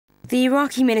The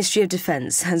Iraqi Ministry of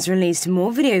Defence has released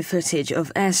more video footage of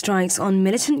airstrikes on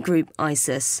militant group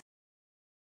ISIS.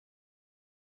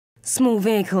 Small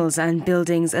vehicles and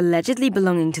buildings allegedly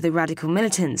belonging to the radical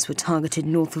militants were targeted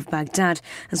north of Baghdad,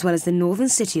 as well as the northern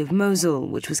city of Mosul,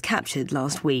 which was captured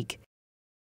last week.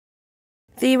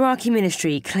 The Iraqi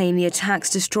ministry claimed the attacks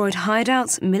destroyed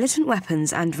hideouts, militant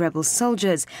weapons and rebel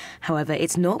soldiers. However,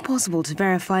 it's not possible to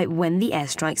verify when the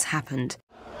airstrikes happened.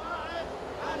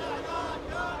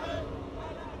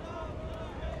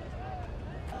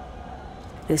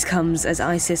 This comes as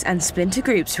ISIS and splinter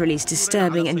groups released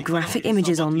disturbing and graphic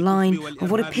images online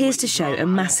of what appears to show a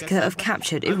massacre of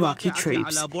captured Iraqi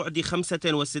troops.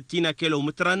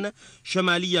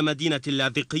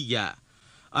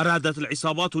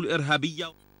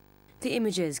 The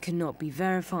images cannot be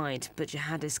verified, but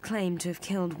jihadists claim to have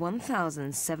killed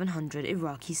 1,700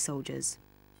 Iraqi soldiers.